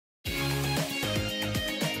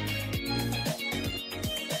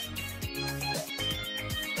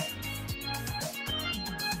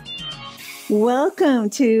Welcome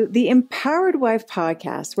to the Empowered Wife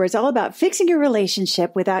podcast, where it's all about fixing your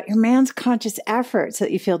relationship without your man's conscious effort so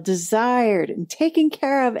that you feel desired and taken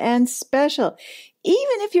care of and special,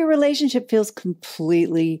 even if your relationship feels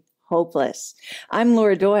completely hopeless. I'm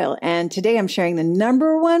Laura Doyle, and today I'm sharing the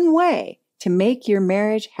number one way to make your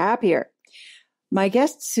marriage happier. My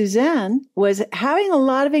guest, Suzanne, was having a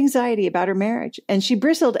lot of anxiety about her marriage, and she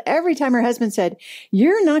bristled every time her husband said,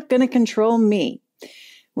 "You're not going to control me."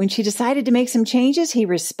 When she decided to make some changes, he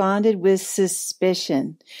responded with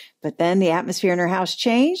suspicion. But then the atmosphere in her house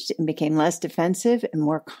changed and became less defensive and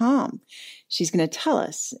more calm. She's going to tell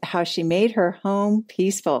us how she made her home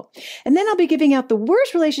peaceful. And then I'll be giving out the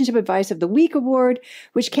Worst Relationship Advice of the Week award,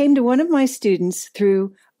 which came to one of my students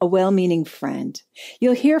through a well-meaning friend.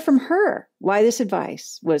 You'll hear from her why this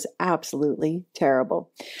advice was absolutely terrible.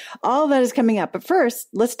 All of that is coming up. But first,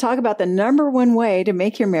 let's talk about the number one way to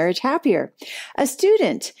make your marriage happier. A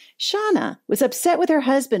student, Shauna, was upset with her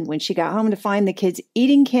husband when she got home to find the kids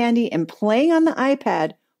eating candy and playing on the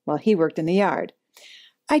iPad while he worked in the yard.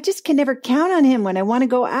 "I just can never count on him when I want to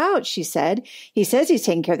go out," she said. "He says he's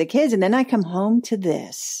taking care of the kids, and then I come home to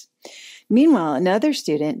this." Meanwhile, another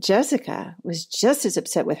student, Jessica, was just as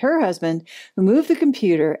upset with her husband, who moved the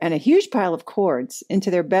computer and a huge pile of cords into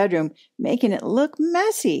their bedroom, making it look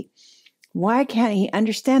messy. "Why can't he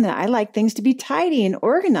understand that I like things to be tidy and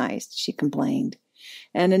organized?" she complained.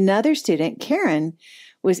 And another student, Karen,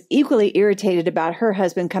 was equally irritated about her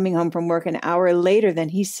husband coming home from work an hour later than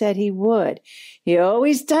he said he would. "He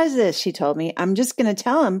always does this," she told me. "I'm just going to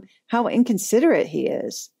tell him how inconsiderate he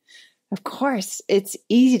is." Of course, it's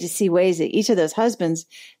easy to see ways that each of those husbands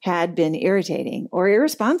had been irritating or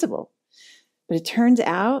irresponsible. But it turns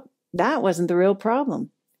out that wasn't the real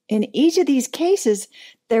problem. In each of these cases,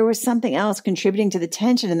 there was something else contributing to the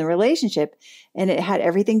tension in the relationship, and it had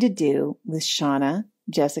everything to do with Shauna,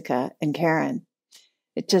 Jessica, and Karen.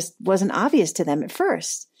 It just wasn't obvious to them at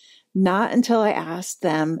first, not until I asked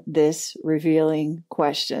them this revealing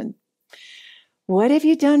question. What have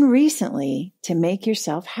you done recently to make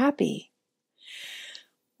yourself happy?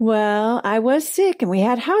 "Well, I was sick and we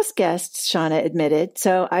had house guests," Shauna admitted,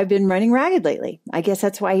 "so I've been running ragged lately. I guess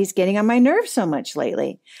that's why he's getting on my nerves so much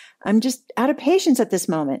lately. I'm just out of patience at this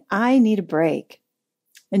moment. I need a break."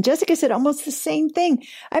 And Jessica said almost the same thing.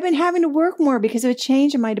 "I've been having to work more because of a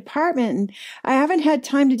change in my department, and I haven't had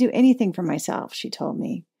time to do anything for myself," she told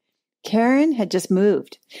me. Karen had just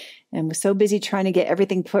moved and was so busy trying to get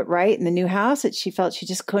everything put right in the new house that she felt she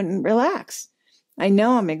just couldn't relax. "I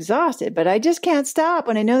know I'm exhausted, but I just can't stop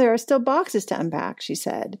when I know there are still boxes to unpack," she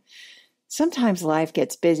said. Sometimes life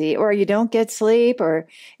gets busy, or you don't get sleep, or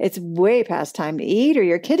it's way past time to eat, or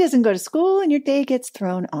your kid doesn't go to school and your day gets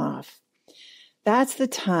thrown off. That's the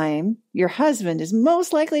time your husband is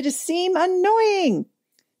most likely to seem annoying.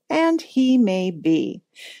 And he may be.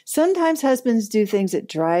 Sometimes husbands do things that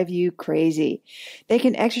drive you crazy. They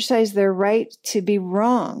can exercise their right to be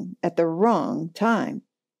wrong at the wrong time.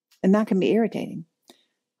 And that can be irritating.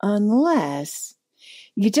 Unless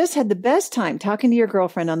you just had the best time talking to your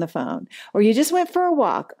girlfriend on the phone, or you just went for a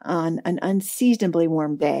walk on an unseasonably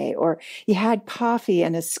warm day, or you had coffee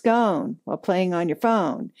and a scone while playing on your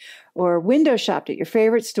phone, or window shopped at your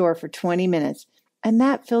favorite store for 20 minutes, and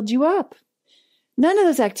that filled you up. None of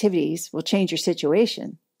those activities will change your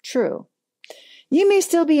situation. True. You may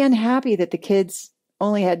still be unhappy that the kids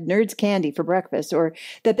only had Nerds candy for breakfast, or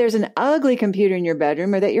that there's an ugly computer in your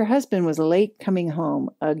bedroom, or that your husband was late coming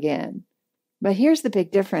home again. But here's the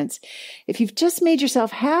big difference. If you've just made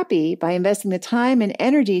yourself happy by investing the time and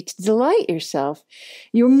energy to delight yourself,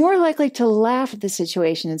 you're more likely to laugh at the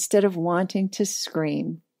situation instead of wanting to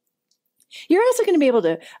scream. You're also going to be able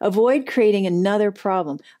to avoid creating another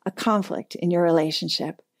problem, a conflict in your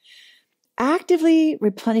relationship. Actively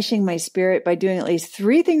replenishing my spirit by doing at least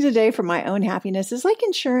 3 things a day for my own happiness is like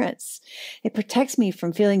insurance. It protects me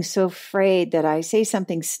from feeling so afraid that I say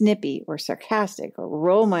something snippy or sarcastic or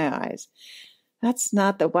roll my eyes. That's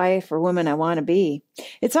not the wife or woman I want to be.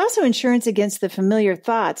 It's also insurance against the familiar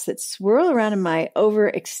thoughts that swirl around in my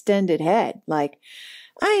overextended head, like,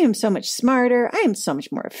 "I am so much smarter. I am so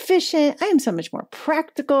much more efficient. I am so much more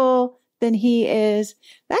practical than he is."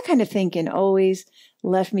 That kind of thinking always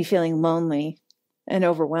left me feeling lonely and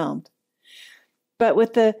overwhelmed. But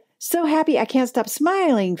with the "so happy I can't stop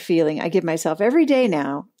smiling" feeling I give myself every day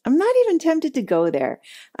now, I'm not even tempted to go there.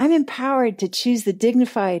 I'm empowered to choose the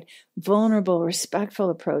dignified, vulnerable, respectful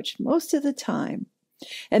approach most of the time.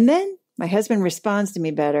 And then my husband responds to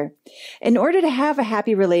me better. In order to have a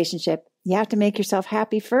happy relationship, you have to make yourself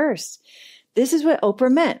happy first. This is what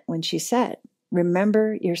Oprah meant when she said,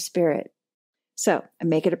 "Remember your spirit." So I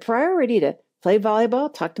make it a priority to play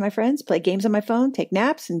volleyball, talk to my friends, play games on my phone, take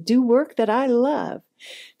naps, and do work that I love.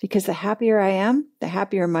 Because the happier I am, the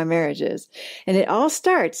happier my marriage is. And it all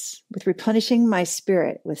starts with replenishing my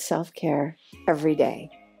spirit with self-care every day.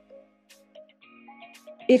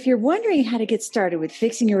 If you're wondering how to get started with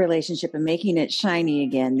fixing your relationship and making it shiny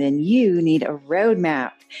again, then you need a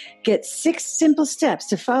roadmap. Get 6 simple steps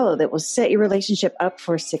to follow that will set your relationship up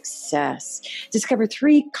for success. Discover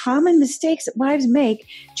 3 common mistakes that wives make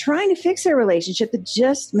trying to fix their relationship that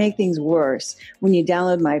just make things worse when you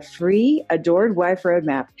download my free Adored Wife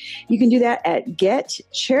Roadmap. You can do that at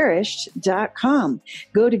getcherished.com.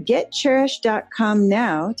 Go to getcherished.com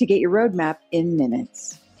now to get your roadmap in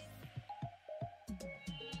minutes.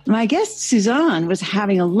 My guest, Suzanne, was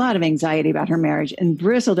having a lot of anxiety about her marriage and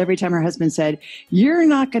bristled every time her husband said, "You're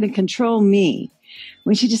not going to control me."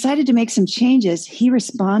 When she decided to make some changes, he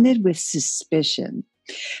responded with suspicion.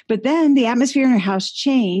 But then the atmosphere in her house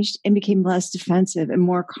changed and became less defensive and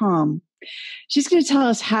more calm. She's going to tell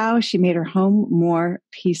us how she made her home more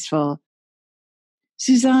peaceful.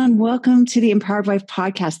 Suzanne, welcome to the Empowered Wife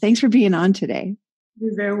podcast. Thanks for being on today.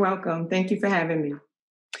 You're very welcome. Thank you for having me.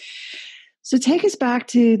 So take us back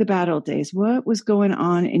to the bad old days. What was going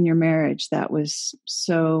on in your marriage that was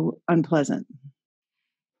so unpleasant?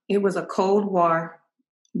 It was a Cold War.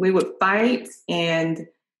 We would fight, and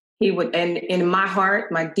he would, and in my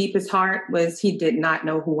heart, my deepest heart was he did not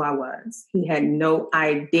know who I was. He had no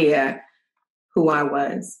idea who I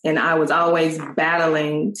was. And I was always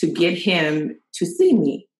battling to get him to see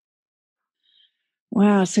me.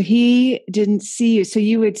 Wow. So he didn't see you. So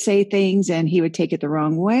you would say things and he would take it the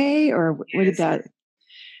wrong way, or what did that?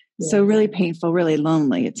 Yeah. So really painful, really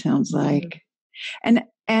lonely, it sounds like. And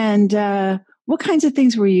what kinds of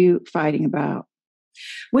things were you fighting about?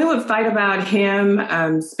 We would fight about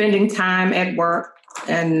him spending time at work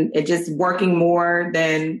and it just working more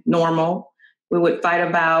than normal. We would fight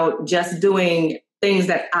about just doing things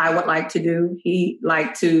that I would like to do. He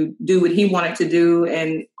liked to do what he wanted to do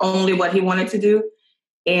and only what he wanted to do.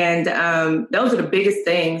 And those are the biggest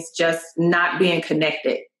things, just not being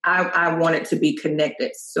connected. I wanted to be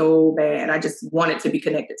connected so bad. I just wanted to be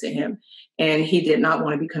connected to him. And he did not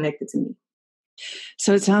want to be connected to me.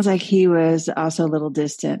 So it sounds like he was also a little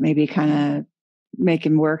distant, maybe kind of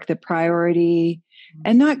making work the priority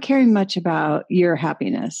and not caring much about your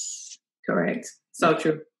happiness. Correct. So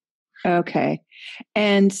true. Okay.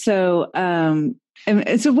 And so, and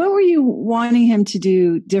so what were you wanting him to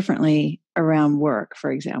do differently around work, for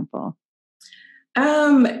example?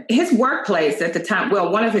 His workplace at the time, well,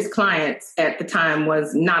 one of his clients at the time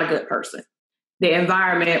was not a good person. The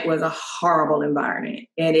environment was a horrible environment,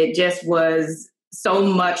 and it just was so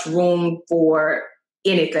much room for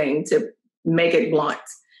anything, to make it blunt.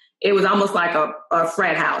 It was almost like a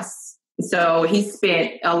frat house. So he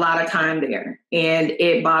spent a lot of time there, and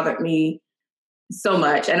it bothered me so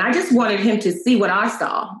much. And I just wanted him to see what I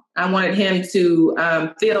saw. I wanted him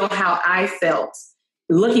to feel how I felt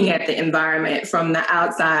looking at the environment from the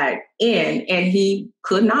outside in, and he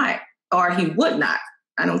could not, or he would not.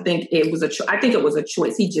 I don't think it was I think it was a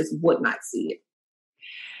choice. He just would not see it.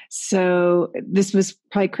 So this was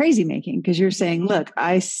probably crazy making, because you're saying, look,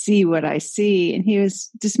 I see what I see. And he was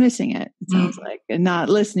dismissing it sounds like, and not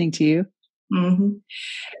listening to you. Mm-hmm.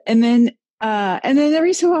 And then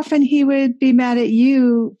every so often he would be mad at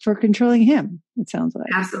you for controlling him, it sounds like.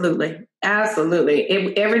 Absolutely. Absolutely.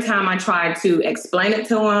 Every time I tried to explain it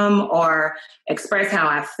to him or express how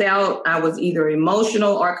I felt, I was either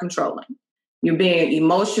emotional or controlling. You're being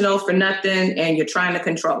emotional for nothing and you're trying to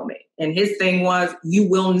control me. And his thing was, you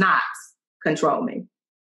will not control me.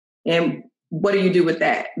 And what do you do with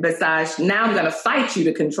that? Besides, now I'm going to fight you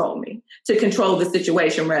to control me, to control the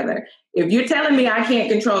situation rather. If you're telling me I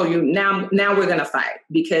can't control you, now we're going to fight,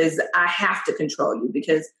 because I have to control you,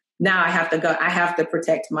 because now I have to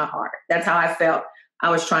protect my heart. That's how I felt.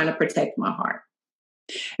 I was trying to protect my heart.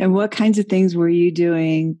 And what kinds of things were you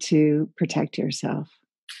doing to protect yourself?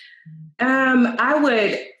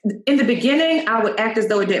 In the beginning, I would act as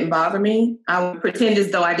though it didn't bother me. I would pretend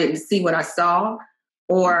as though I didn't see what I saw,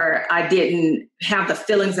 or I didn't have the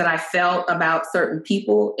feelings that I felt about certain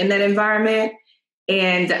people in that environment.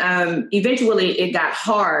 And eventually it got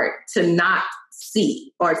hard to not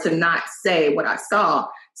see or to not say what I saw.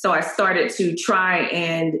 So I started to try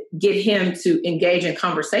and get him to engage in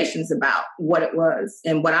conversations about what it was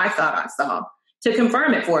and what I thought I saw, to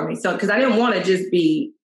confirm it for me. So, because I didn't want to just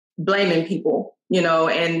be blaming people,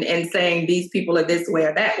 and saying these people are this way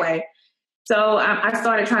or that way. So I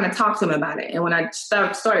started trying to talk to him about it. And when I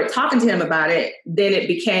started talking to him about it, then it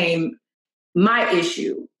became my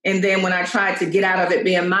issue. And then when I tried to get out of it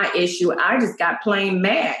being my issue, I just got plain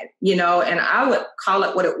mad, and I would call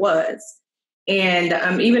it what it was.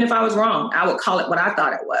 And even if I was wrong, I would call it what I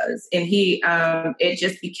thought it was. And it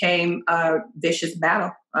just became a vicious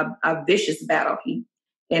battle, a vicious battle.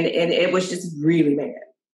 And it was just really bad.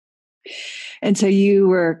 And so you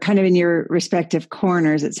were kind of in your respective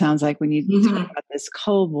corners, it sounds like, when you talk about this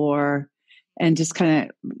Cold War, and just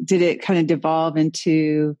did it kind of devolve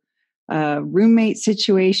into a roommate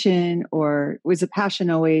situation, or was the passion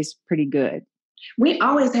always pretty good? We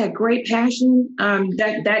always had great passion.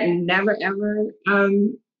 That never ever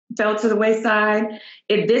fell to the wayside.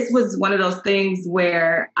 This was one of those things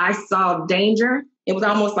where I saw danger. It was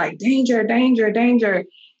almost like danger, danger, danger.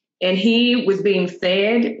 And he was being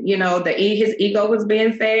fed, his ego was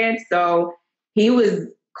being fed. So he was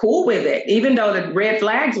cool with it. Even though the red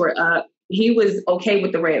flags were up, he was okay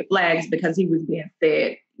with the red flags because he was being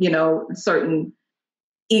fed, certain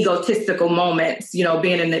egotistical moments,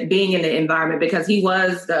 being in the environment, because he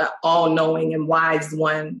was the all-knowing and wise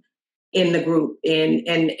one in the group,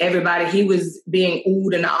 and everybody he was being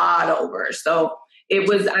oohed and awed over. So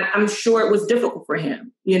I'm sure it was difficult for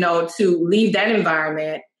him, to leave that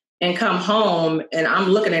environment and come home, and I'm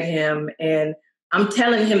looking at him and I'm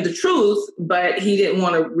telling him the truth, but he didn't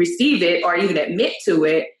want to receive it or even admit to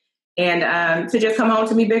it. And to just come home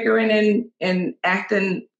to me bickering and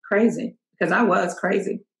acting crazy, because I was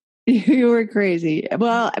crazy. You were crazy.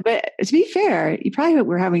 Well, but to be fair, you probably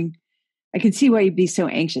were having, I can see why you'd be so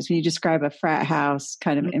anxious when you describe a frat house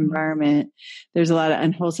kind of environment. There's a lot of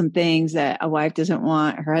unwholesome things that a wife doesn't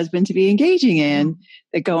want her husband to be engaging in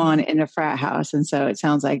that go on in a frat house. And so it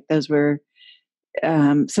sounds like those were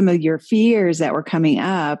some of your fears that were coming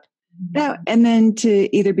up. And then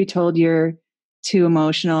to either be told you're too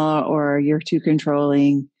emotional or you're too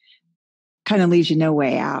controlling kind of leaves you no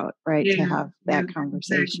way out, right? To have that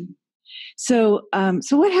conversation. So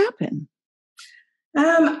what happened?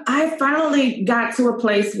 I finally got to a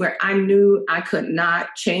place where I knew I could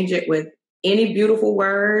not change it with any beautiful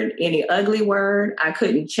word, any ugly word. I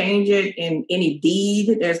couldn't change it in any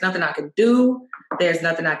deed. There's nothing I could do. There's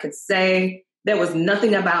nothing I could say. There was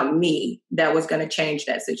nothing about me that was going to change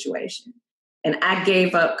that situation. And I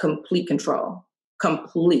gave up complete control,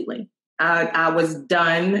 completely. I was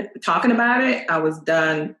done talking about it. I was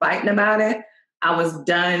done fighting about it. I was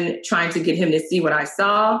done trying to get him to see what I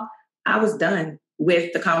saw. I was done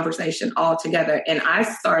with the conversation altogether. And I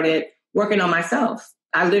started working on myself.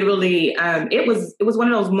 I literally, it was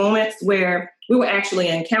one of those moments where we were actually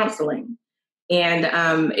in counseling.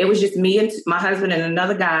 And it was just me and my husband and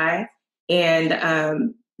another guy. And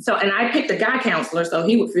I picked a guy counselor so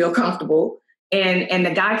he would feel comfortable. And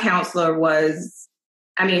the guy counselor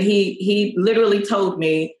he literally told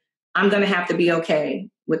me, I'm going to have to be okay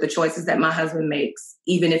with the choices that my husband makes,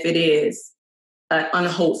 even if it is an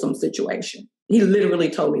unwholesome situation. He literally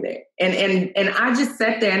told me that. And I just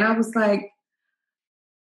sat there and I was like,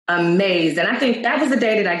 amazed. And I think that was the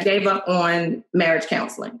day that I gave up on marriage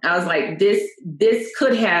counseling. I was like, this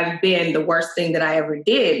could have been the worst thing that I ever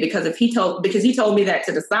did, because he told me that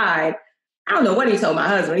to the side. I don't know what he told my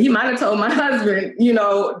husband. He might have told my husband,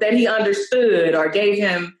 that he understood or gave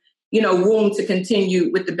him, room to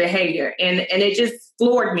continue with the behavior. And it just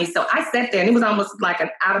floored me. So I sat there and it was almost like an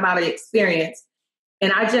out-of-body experience.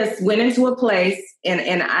 And I just went into a place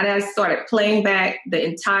and I started playing back the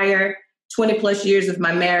entire 20 plus years of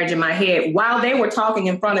my marriage in my head while they were talking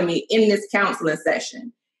in front of me in this counseling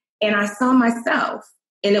session. And I saw myself,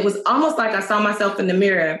 and it was almost like I saw myself in the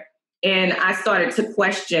mirror, and I started to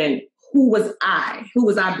question, who was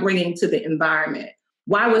I bringing to the environment?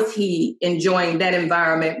 Why was he enjoying that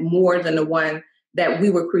environment more than the one that we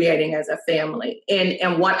were creating as a family?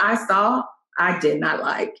 And what I saw, I did not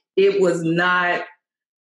like. It was not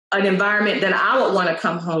an environment that I would want to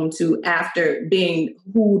come home to after being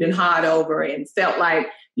hooed and hawed over and felt like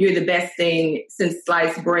you're the best thing since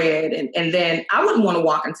sliced bread. And then I wouldn't want to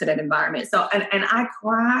walk into that environment. So, and I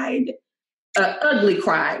cried, ugly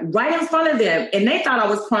cry right in front of them. And they thought I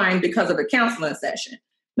was crying because of the counseling session.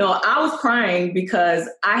 No, I was crying because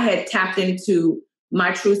I had tapped into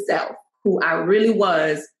my true self, who I really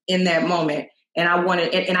was in that moment. And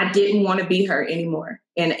I didn't want to be her anymore.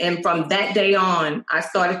 And from that day on, I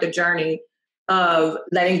started the journey of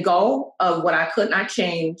letting go of what I could not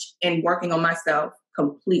change and working on myself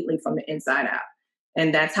completely from the inside out.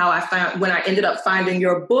 And that's how I found, when I ended up finding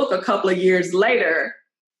your book a couple of years later,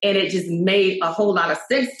 and it just made a whole lot of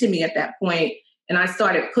sense to me at that point. And I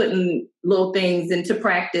started putting little things into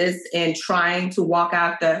practice and trying to walk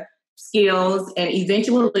out the skills. And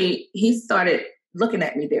eventually he started looking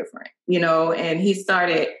at me different, and he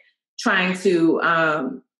started trying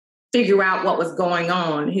to figure out what was going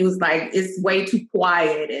on. He was like, it's way too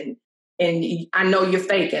quiet and I know you're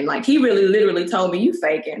faking. Like he really literally told me, you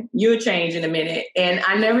faking, you'll change in a minute. And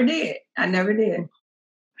I never did.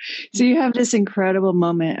 So you have this incredible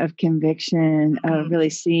moment of conviction of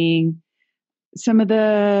really seeing some of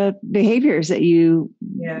the behaviors that you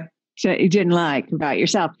didn't like about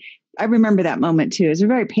yourself. I remember that moment too. It's a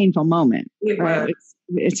very painful moment, right?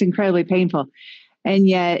 It's incredibly painful. And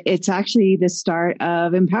yet it's actually the start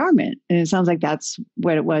of empowerment. And it sounds like that's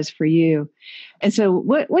what it was for you. And so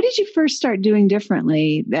what did you first start doing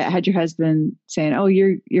differently that had your husband saying, oh,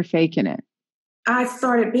 you're faking it? I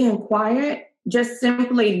started being quiet, just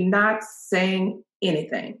simply not saying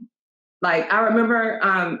anything. Like I remember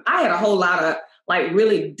I had a whole lot of like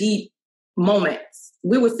really deep moments.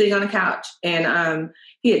 We were sitting on the couch and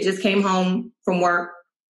he had just came home from work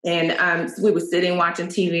and we were sitting watching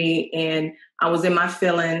TV and I was in my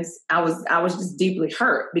feelings. I was just deeply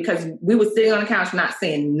hurt because we were sitting on the couch not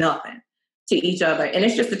saying nothing to each other. And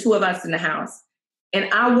it's just the two of us in the house.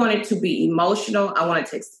 And I wanted to be emotional. I wanted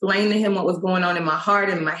to explain to him what was going on in my heart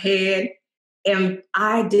and my head. And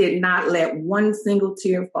I did not let one single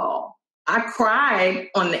tear fall. I cried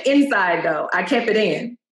on the inside, though. I kept it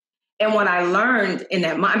in. And what I learned in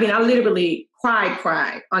that, I literally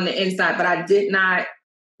cried on the inside, but I did not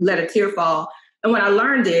let a tear fall. And what I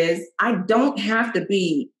learned is I don't have to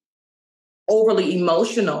be overly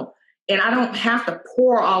emotional and I don't have to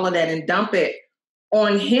pour all of that and dump it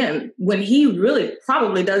on him when he really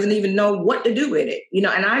probably doesn't even know what to do with it.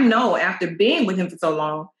 And I know after being with him for so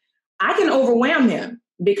long, I can overwhelm him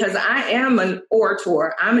because I am an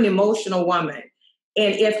orator. I'm an emotional woman.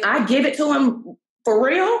 And if I give it to him for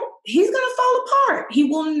real, he's going to fall apart. He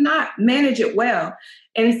will not manage it well.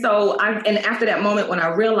 And so and after that moment, when I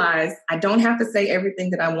realized I don't have to say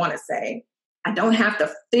everything that I want to say, I don't have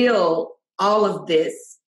to feel all of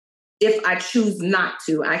this. If I choose not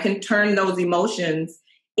to, I can turn those emotions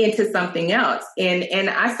into something else. And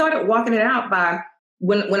I started walking it out by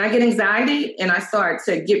when I get anxiety and I start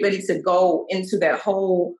to get ready to go into that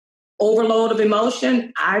whole overload of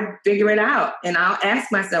emotion, I figure it out and I'll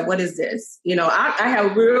ask myself, what is this? I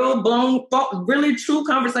have really true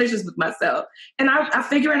conversations with myself and I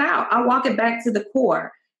figure it out. I walk it back to the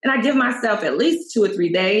core and I give myself at least 2 or 3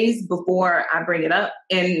 days before I bring it up.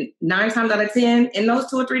 And 9 times out of 10 in those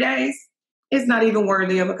 2 or 3 days, it's not even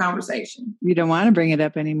worthy of a conversation. You don't want to bring it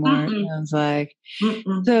up anymore. It sounds like.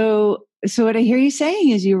 So what I hear you saying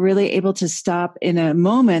is you're really able to stop in a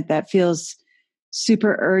moment that feels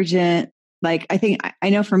super urgent. Like, I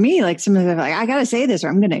know for me, like sometimes I'm like, I got to say this or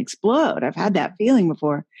I'm going to explode. I've had that feeling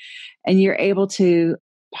before. And you're able to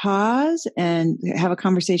pause and have a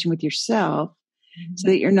conversation with yourself so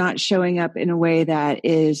that you're not showing up in a way that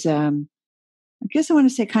is, I guess I want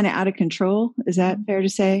to say kind of out of control. Is that fair to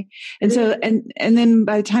say? And so, and then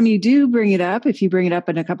by the time you do bring it up, if you bring it up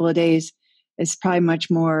in a couple of days, it's probably much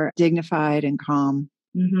more dignified and calm.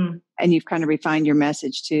 Mm-hmm. And you've kind of refined your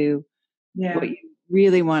message to what you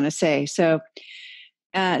really want to say. So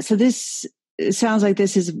this sounds like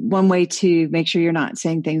this is one way to make sure you're not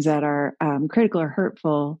saying things that are critical or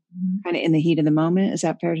hurtful kind of in the heat of the moment. Is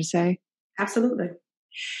that fair to say? Absolutely.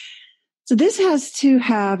 So this has to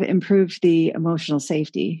have improved the emotional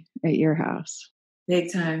safety at your house.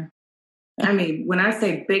 Big time. When I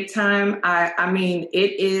say big time,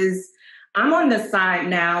 it is, I'm on the side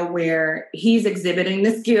now where he's exhibiting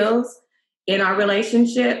the skills in our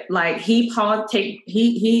relationship. Like he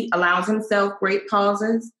allows himself great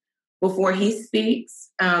pauses before he speaks.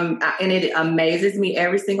 And it amazes me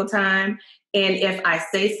every single time. And if I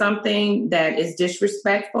say something that is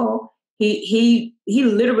disrespectful, he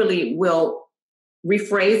literally will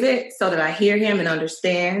rephrase it so that I hear him and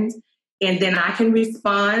understand. And then I can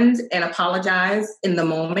respond and apologize in the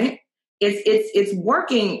moment. It's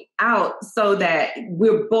working out so that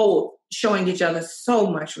we're both showing each other so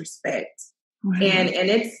much respect. Wow. And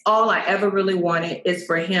it's all I ever really wanted is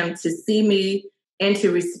for him to see me and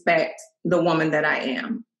to respect the woman that I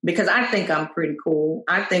am. Because I think I'm pretty cool.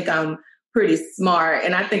 I think I'm pretty smart.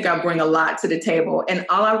 And I think I bring a lot to the table. And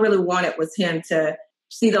all I really wanted was him to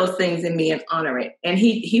see those things in me and honor it. And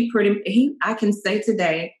I can say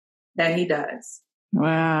today that he does.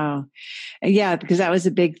 Wow. Yeah, because that was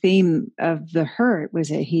a big theme of the hurt was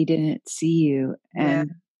that he didn't see you.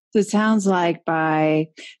 And so it sounds like so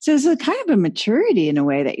it's a kind of a maturity in a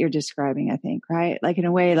way that you're describing, I think, right? Like in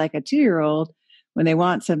a way, like a 2-year-old, when they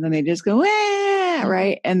want something, they just go,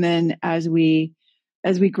 right? And then as we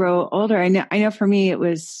grow older, I know for me, it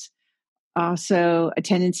was also a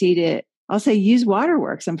tendency to I'll say use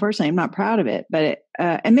waterworks. Unfortunately, I'm not proud of it, but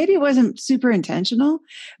and maybe it wasn't super intentional,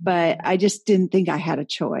 but I just didn't think I had a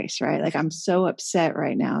choice, right? Like I'm so upset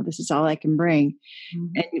right now. This is all I can bring.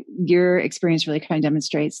 And your experience really kind of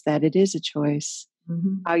demonstrates that it is a choice,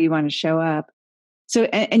 how you want to show up. So,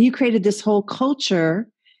 and you created this whole culture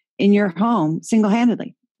in your home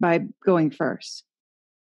single-handedly by going first.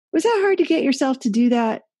 Was that hard to get yourself to do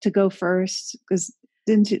that, to go first? Because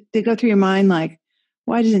did it go through your mind like,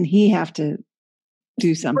 why doesn't he have to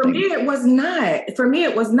do something? For me, it was not. For me,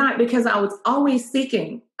 it was not because I was always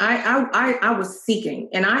seeking. I was seeking,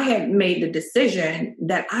 and I had made the decision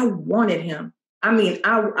that I wanted him. I mean,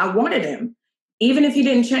 I wanted him. Even if he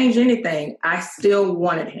didn't change anything, I still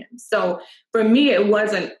wanted him. So for me, it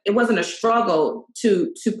wasn't a struggle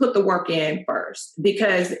to put the work in first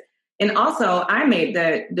because, and also I made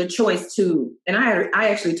the choice to, and I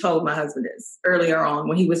actually told my husband this earlier on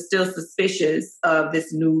when he was still suspicious of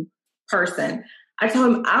this new person. I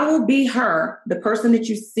told him, I will be her, the person that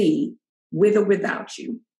you see with or without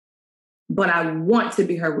you, but I want to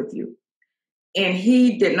be her with you. And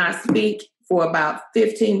he did not speak for about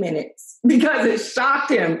 15 minutes because it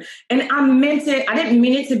shocked him. And I meant it. I didn't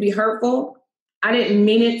mean it to be hurtful. I didn't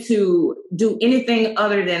mean it to do anything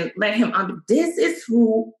other than let him this is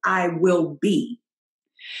who I will be.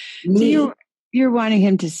 So you're wanting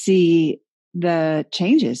him to see the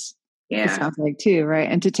changes. Yeah. It sounds like too, right?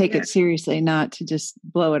 And to take it seriously, not to just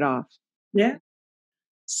blow it off. Yeah.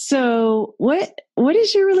 So what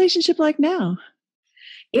is your relationship like now?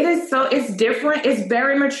 It's different. It's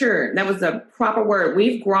very mature. That was a proper word.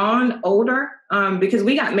 We've grown older because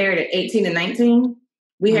we got married at 18 and 19.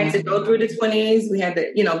 We had to go through the 20s. We had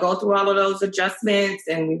to, go through all of those adjustments,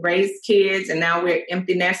 and we raised kids, and now we're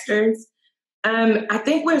empty nesters. I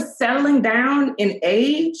think we're settling down in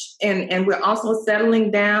age, and we're also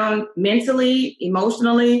settling down mentally,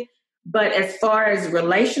 emotionally. But as far as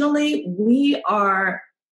relationally, we are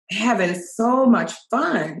having so much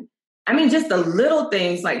fun. I mean, just the little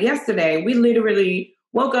things. Like yesterday, we literally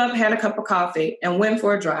woke up, had a cup of coffee, and went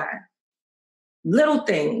for a drive. Little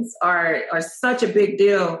things are such a big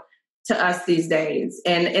deal to us these days.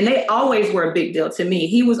 And they always were a big deal to me.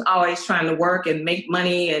 He was always trying to work and make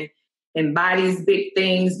money and buy these big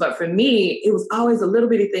things. But for me, it was always the little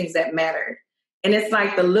bitty things that mattered. And it's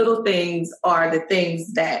like the little things are the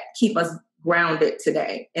things that keep us grounded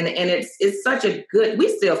today. And it's such a good, we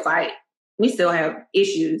still fight. We still have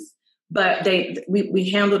issues, but we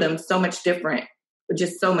handle them so much different,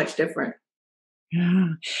 just so much different. Yeah.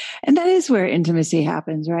 And that is where intimacy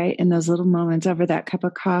happens, right? In those little moments over that cup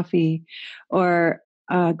of coffee or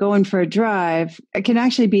going for a drive. It can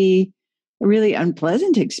actually be a really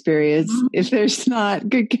unpleasant experience if there's not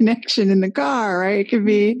good connection in the car, right? It could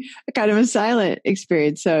be a kind of a silent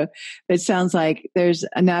experience. So it sounds like there's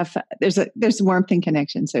enough, there's warmth and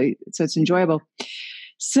connection. So it's enjoyable.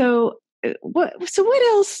 So what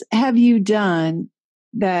else have you done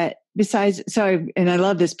that besides, and I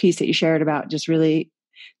love this piece that you shared about just really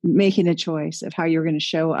making a choice of how you're going to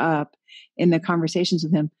show up in the conversations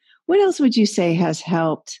with him. What else would you say has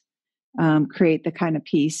helped create the kind of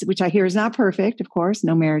peace, which I hear is not perfect, of course,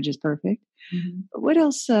 no marriage is perfect. But what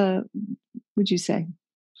else would you say?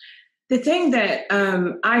 The thing that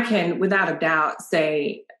I can, without a doubt,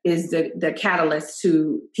 say is the catalyst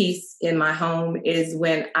to peace in my home is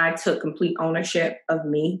when I took complete ownership of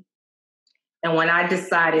me. And when I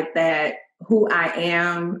decided that who I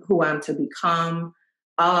am, who I'm to become,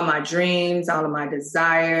 all of my dreams, all of my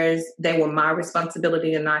desires, they were my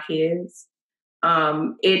responsibility and not his.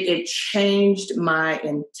 It changed my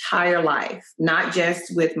entire life, not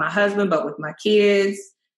just with my husband, but with my kids,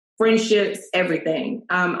 friendships, everything.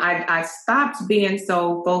 I stopped being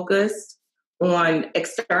so focused on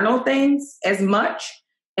external things as much.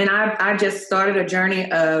 And I just started a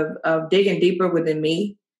journey of digging deeper within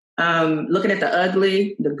me. Looking at the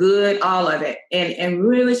ugly, the good, all of it, and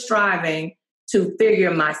really striving to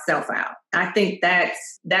figure myself out. I think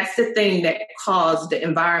that's the thing that caused the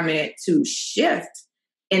environment to shift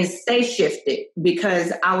and stay shifted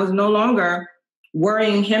because I was no longer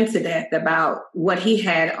worrying him to death about what he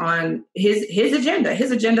had on his agenda.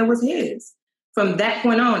 His agenda was his. From that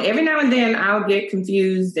point on, every now and then I'll get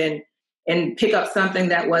confused and pick up something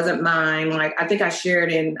that wasn't mine. Like I think I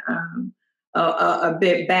shared in a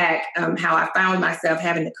bit back how I found myself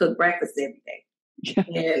having to cook breakfast every day.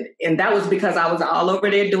 And that was because I was all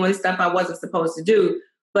over there doing stuff I wasn't supposed to do.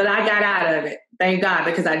 But I got out of it, thank God,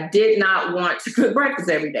 because I did not want to cook breakfast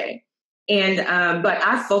every day. And but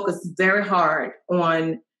I focused very hard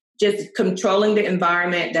on just controlling the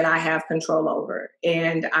environment that I have control over.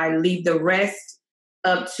 And I leave the rest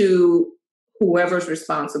up to whoever's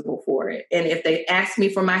responsible for it. And if they ask me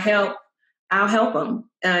for my help, I'll help them.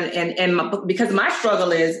 Because my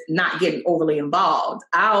struggle is not getting overly involved.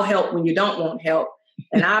 I'll help when you don't want help.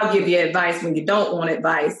 And I'll give you advice when you don't want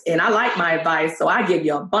advice. And I like my advice, so I give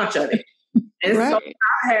you a bunch of it. And right.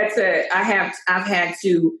 So I've had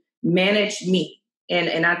to manage me.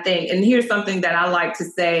 And I think, and here's something that I like to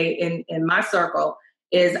say in my circle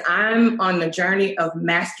is I'm on the journey of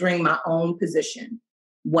mastering my own position,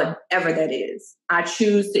 whatever that is. I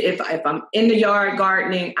choose to, if I'm in the yard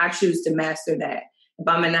gardening, I choose to master that. If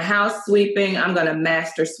I'm in the house sweeping, I'm going to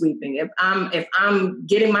master sweeping. If I'm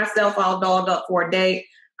getting myself all dolled up for a date,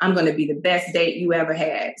 I'm going to be the best date you ever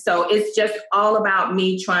had. So it's just all about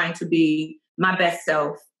me trying to be my best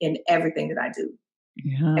self in everything that I do.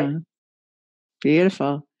 Yeah.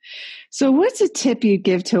 Beautiful. So what's a tip you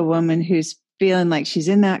give to a woman who's feeling like she's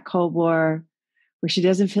in that Cold War where she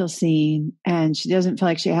doesn't feel seen and she doesn't feel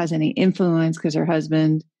like she has any influence because her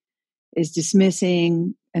husband is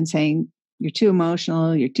dismissing and saying, you're too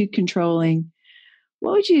emotional, you're too controlling.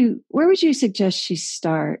 Where would you suggest she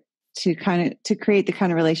start to create the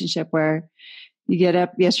kind of relationship where you get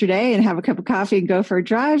up yesterday and have a cup of coffee and go for a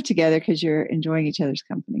drive together because you're enjoying each other's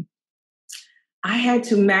company? I had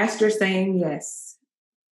to master saying yes.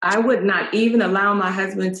 I would not even allow my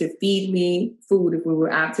husband to feed me food if we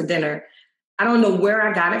were out to dinner. I don't know where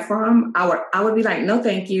I got it from. I would be like, no,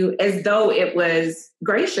 thank you, as though it was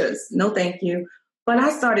gracious. No, thank you. But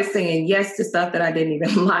I started saying yes to stuff that I didn't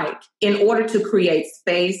even like in order to create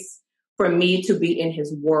space for me to be in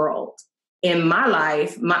his world. In my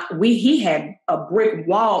life, he had a brick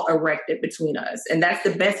wall erected between us. And that's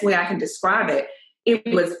the best way I can describe it.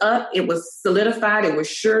 It was up, it was solidified, it was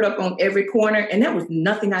shored up on every corner, and there was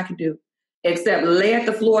nothing I could do except lay at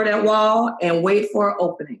the floor of that wall and wait for an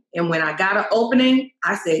opening. And when I got an opening,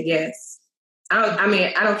 I said yes. I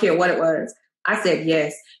don't care what it was. I said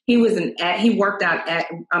yes. He worked out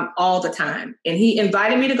all the time, and he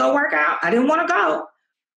invited me to go work out. I didn't want to go,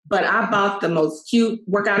 but I bought the most cute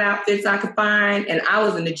workout outfits I could find, and I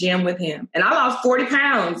was in the gym with him. And I lost 40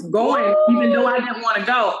 pounds going, even though I didn't want to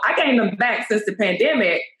go. I gained them back since the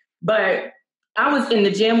pandemic, but I was in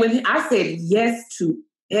the gym with him. I said yes to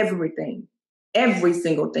everything, every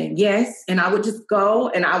single thing. Yes. And I would just go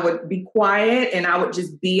and I would be quiet and I would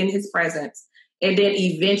just be in his presence. And then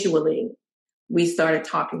eventually we started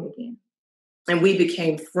talking again and we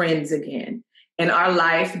became friends again. And our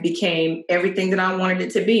life became everything that I wanted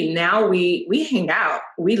it to be. Now we hang out,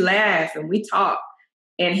 we laugh and we talk.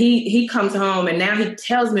 And he comes home and now he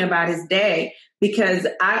tells me about his day because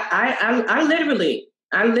I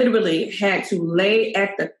literally had to lay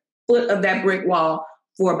at the foot of that brick wall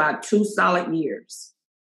for about 2 solid years.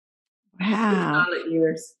 Wow. 2 solid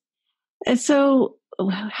years. And so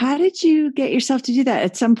how did you get yourself to do that?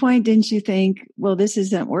 At some point, didn't you think, well, this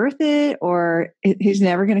isn't worth it, or he's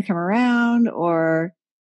never going to come around, or?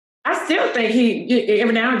 I still think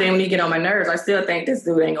every now and then when he get on my nerves, I still think this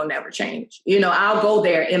dude ain't gonna never change. I'll go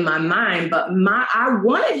there in my mind, but I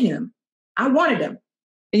wanted him. I wanted him.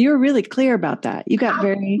 And you were really clear about that. You got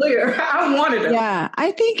very clear. I wanted him. Yeah.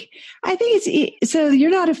 I think it's, so you're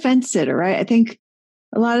not a fence sitter, right? I think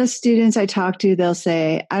a lot of students I talk to, they'll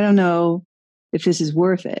say, I don't know if this is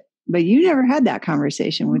worth it, but you never had that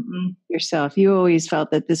conversation with yourself. You always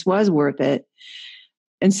felt that this was worth it.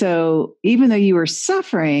 And so even though you were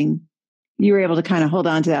suffering, you were able to kind of hold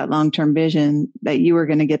on to that long-term vision that you were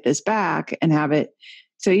going to get this back and have it.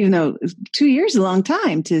 So even though 2 years is a long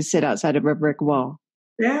time to sit outside of a brick wall.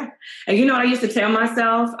 Yeah. And I used to tell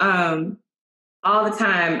myself all the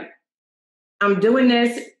time, I'm doing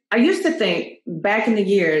this. I used to think back in the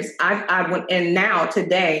years, I went, and now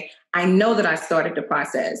today, I know that I started the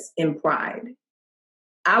process in pride.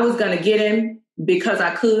 I was going to get him because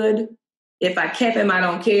I could. If I kept him, I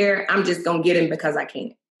don't care. I'm just going to get him because I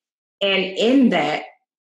can. And in that,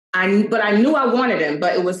 I knew I wanted him,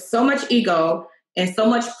 but it was so much ego and so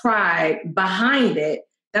much pride behind it.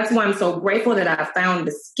 That's why I'm so grateful that I found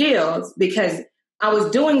the skills, because I was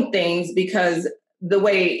doing things because the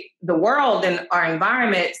way the world and our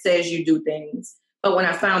environment says you do things. But when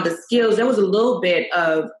I found the skills, there was a little bit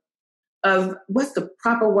of what's the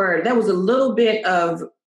proper word? There was a little bit of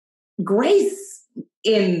grace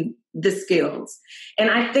in the skills. And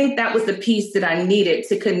I think that was the piece that I needed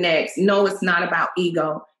to connect. No, it's not about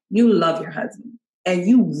ego. You love your husband and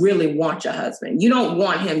you really want your husband. You don't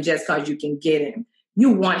want him just because you can get him.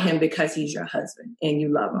 You want him because he's your husband and you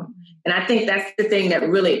love him. And I think that's the thing that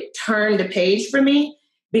really turned the page for me,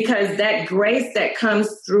 because that grace that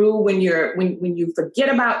comes through when you forget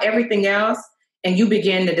about everything else and you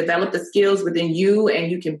begin to develop the skills within you, and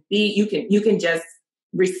you can just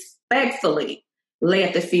respectfully lay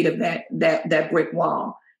at the feet of that brick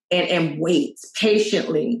wall and wait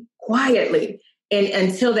patiently, quietly, and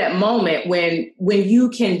until that moment when you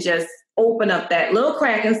can just open up that little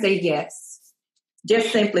crack and say yes,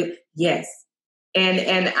 just simply yes.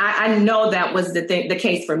 And I know that was the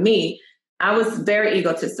case for me. I was very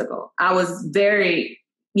egotistical. I was very,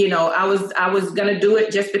 I was going to do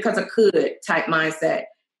it just because I could type mindset.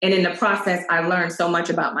 And in the process, I learned so much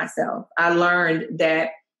about myself. I learned that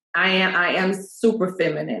I am super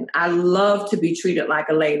feminine. I love to be treated like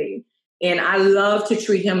a lady. And I love to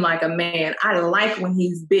treat him like a man. I like when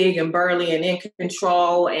he's big and burly and in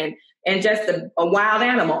control and just a wild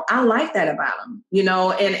animal. I like that about him,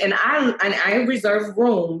 and I reserve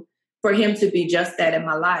room for him to be just that in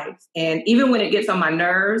my life. And even when it gets on my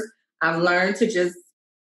nerves, I've learned to just,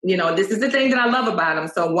 this is the thing that I love about him.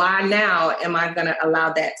 So why now am I going to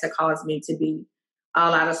allow that to cause me to be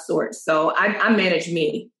all out of sorts? So I manage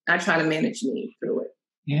me. I try to manage me through it.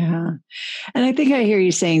 Yeah. And I think I hear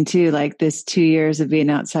you saying too, like this 2 years of being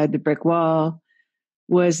outside the brick wall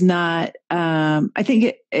was not, I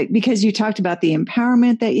think because you talked about the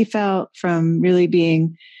empowerment that you felt from really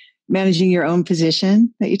managing your own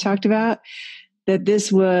position that you talked about, that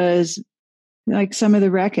this was like some of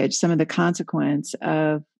the wreckage, some of the consequence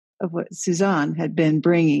of what Suzanne had been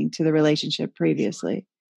bringing to the relationship previously.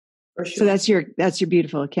 For sure. So that's your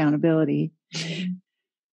beautiful accountability. Mm-hmm.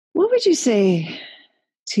 What would you say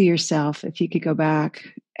to yourself if you could go back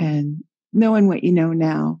and knowing what you know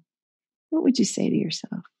now? What would you say to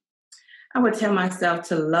yourself? I would tell myself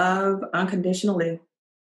to love unconditionally,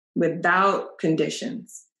 without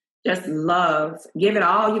conditions. Just love. Give it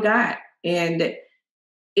all you got. And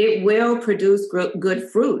it will produce good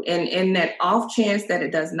fruit. And in that off chance that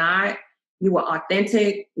it does not, you were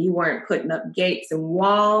authentic. You weren't putting up gates and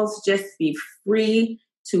walls. Just be free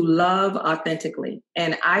to love authentically.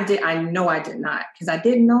 And I know I did not, because I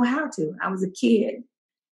didn't know how to. I was a kid,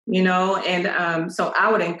 and so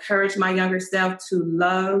I would encourage my younger self to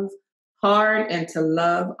love hard and to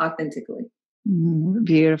love authentically.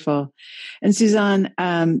 Beautiful. And Suzanne,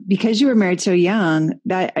 because you were married so young,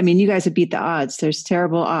 you guys have beat the odds. There's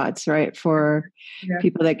terrible odds, right? For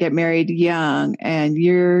people that get married young, and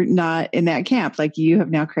you're not in that camp. Like, you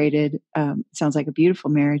have now created, sounds like a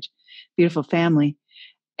beautiful marriage, beautiful family.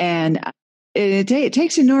 And it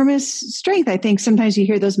takes enormous strength. I think sometimes you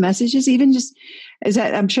hear those messages, even just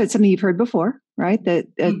I'm sure it's something you've heard before, right? Big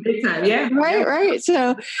time, yeah. Right.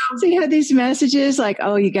 So you had these messages like,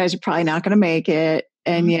 oh, you guys are probably not going to make it.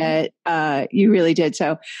 And yet you really did.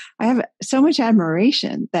 So I have so much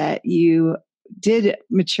admiration that you did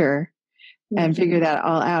mature and figure that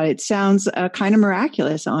all out. It sounds kind of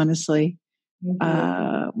miraculous, honestly,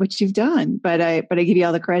 what you've done. But I give you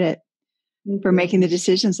all the credit for making the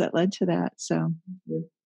decisions that led to that. So,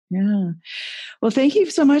 yeah. Well, thank you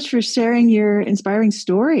so much for sharing your inspiring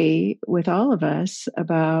story with all of us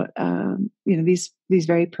about, these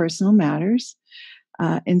very personal matters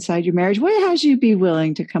inside your marriage. What has you be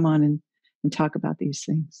willing to come on and talk about these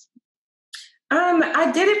things?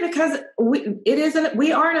 I did it because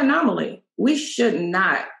we are an anomaly. We should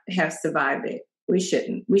not have survived it. We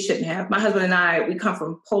shouldn't have. My husband and I, we come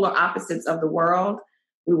from polar opposites of the world.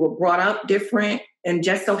 We were brought up different, and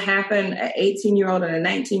just so happened an 18-year-old and a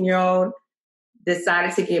 19-year-old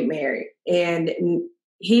decided to get married. And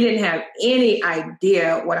he didn't have any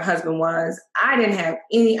idea what a husband was. I didn't have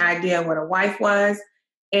any idea what a wife was.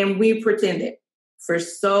 And we pretended for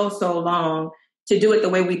so long to do it the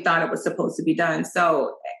way we thought it was supposed to be done.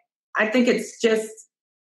 So I think it's just,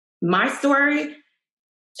 my story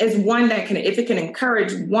is one that if it can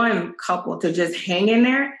encourage one couple to just hang in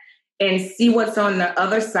there and see what's on the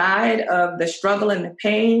other side of the struggle and the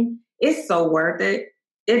pain, it's so worth it.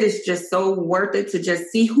 It is just so worth it to just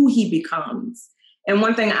see who he becomes. And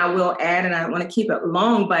one thing I will add, and I want to keep it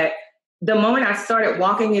long, but the moment I started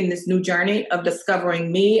walking in this new journey of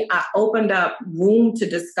discovering me, I opened up room to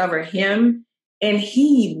discover him. And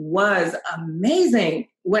he was amazing.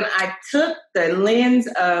 When I took the lens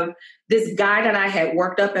of this guy that I had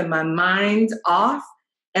worked up in my mind off,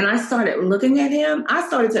 and I started looking at him, I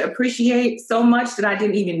started to appreciate so much that I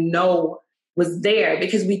didn't even know was there,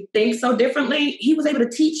 because we think so differently. He was able to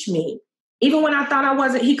teach me. Even when I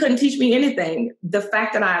thought he couldn't teach me anything. The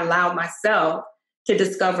fact that I allowed myself to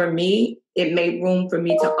discover me, it made room for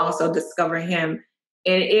me to also discover him.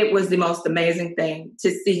 And it was the most amazing thing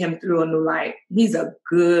to see him through a new light. He's a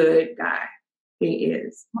good guy. He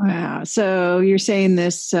is. Wow. So you're saying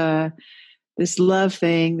this love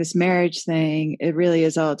thing, this marriage thing, it really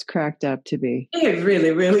is all it's cracked up to be. It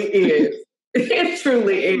really, really is. It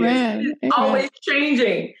truly is. It's always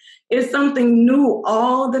changing. It's something new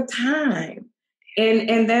all the time.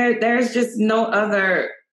 And there's just no other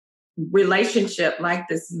relationship like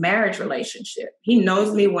this marriage relationship. He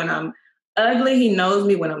knows me when I'm ugly. He knows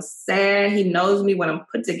me when I'm sad. He knows me when I'm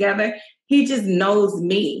put together. He just knows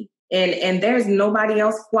me. And there's nobody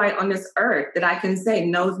else quite on this earth that I can say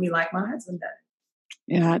knows me like my husband does.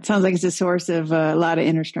 Yeah, it sounds like it's a source of a lot of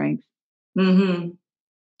inner strength. Mm-hmm.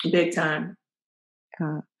 Big time.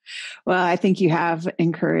 Well, I think you have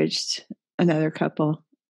encouraged another couple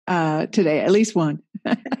today, at least one,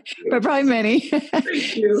 but probably many.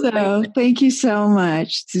 Thank you. So thank you so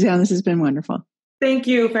much, Suzanne. This has been wonderful. Thank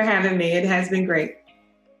you for having me. It has been great.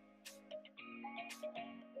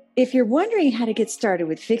 If you're wondering how to get started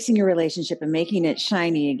with fixing your relationship and making it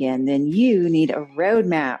shiny again, then you need a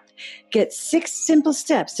roadmap. Get 6 simple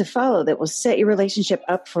steps to follow that will set your relationship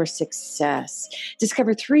up for success.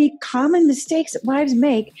 Discover 3 common mistakes that wives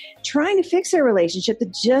make trying to fix their relationship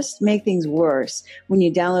that just make things worse when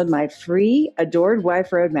you download my free Adored Wife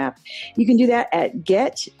Roadmap. You can do that at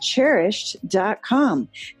getcherished.com.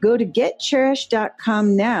 Go to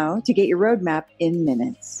getcherished.com now to get your roadmap in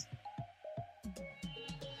minutes.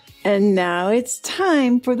 And now it's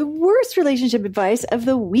time for the Worst Relationship Advice of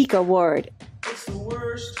the Week award. It's the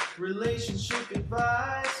worst relationship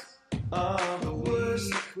advice of the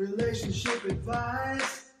worst relationship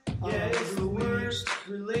advice. Yeah, it's the worst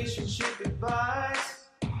relationship advice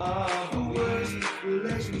of the worst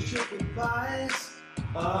relationship advice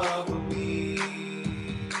of the week.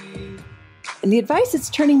 And the advice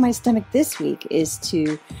that's turning my stomach this week is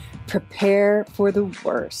to prepare for the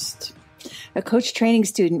worst. A coach training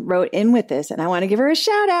student wrote in with this, and I want to give her a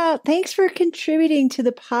shout out. Thanks for contributing to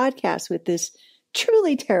the podcast with this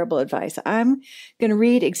truly terrible advice. I'm going to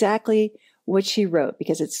read exactly what she wrote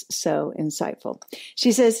because it's so insightful.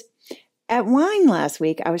 She says, at wine last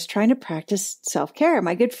week, I was trying to practice self-care.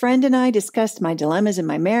 My good friend and I discussed my dilemmas in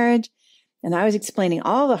my marriage, and I was explaining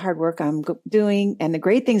all the hard work I'm doing and the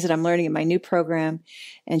great things that I'm learning in my new program.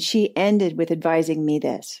 And she ended with advising me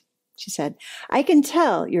this. She said, I can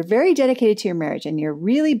tell you're very dedicated to your marriage and you're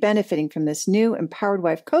really benefiting from this new empowered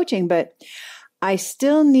wife coaching, but I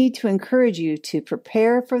still need to encourage you to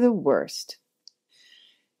prepare for the worst.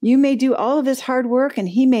 You may do all of this hard work and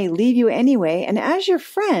he may leave you anyway. And as your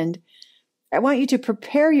friend, I want you to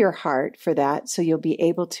prepare your heart for that so you'll be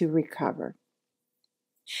able to recover.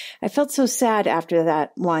 I felt so sad after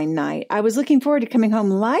that wine night. I was looking forward to coming home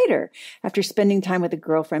lighter after spending time with a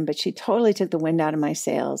girlfriend, but she totally took the wind out of my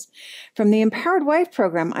sails. From the Empowered Wife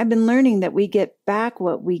program, I've been learning that we get back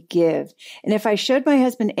what we give. And if I showed my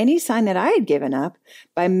husband any sign that I had given up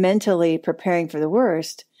by mentally preparing for the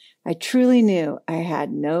worst, I truly knew I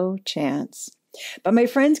had no chance. But my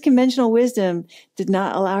friend's conventional wisdom did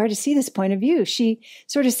not allow her to see this point of view. She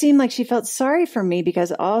sort of seemed like she felt sorry for me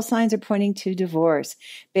because all signs are pointing to divorce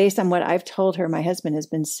based on what I've told her my husband has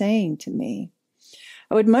been saying to me.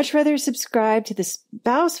 I would much rather subscribe to the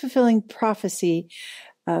spouse fulfilling prophecy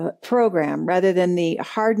program rather than the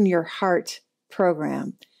harden your heart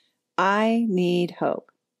program. I need hope.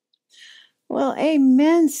 Well,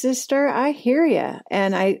 amen, sister. I hear you.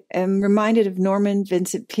 And I am reminded of Norman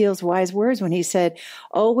Vincent Peale's wise words when he said,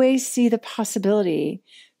 always see the possibility,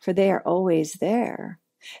 for they are always there.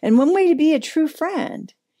 And one way to be a true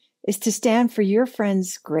friend is to stand for your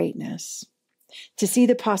friend's greatness, to see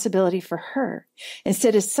the possibility for her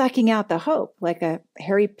instead of sucking out the hope like a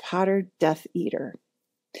Harry Potter Death Eater.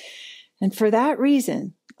 And for that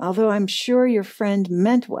reason, although I'm sure your friend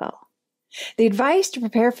meant well, the advice to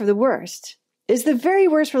prepare for the worst is the very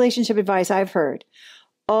worst relationship advice I've heard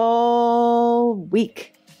all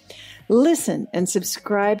week. Listen and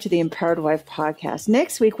subscribe to the Empowered Wife podcast.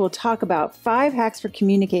 Next week, we'll talk about 5 hacks for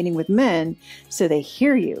communicating with men so they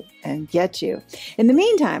hear you and get you. In the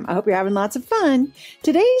meantime, I hope you're having lots of fun.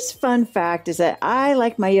 Today's fun fact is that I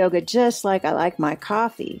like my yoga just like I like my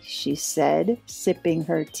coffee, she said, sipping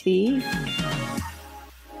her tea.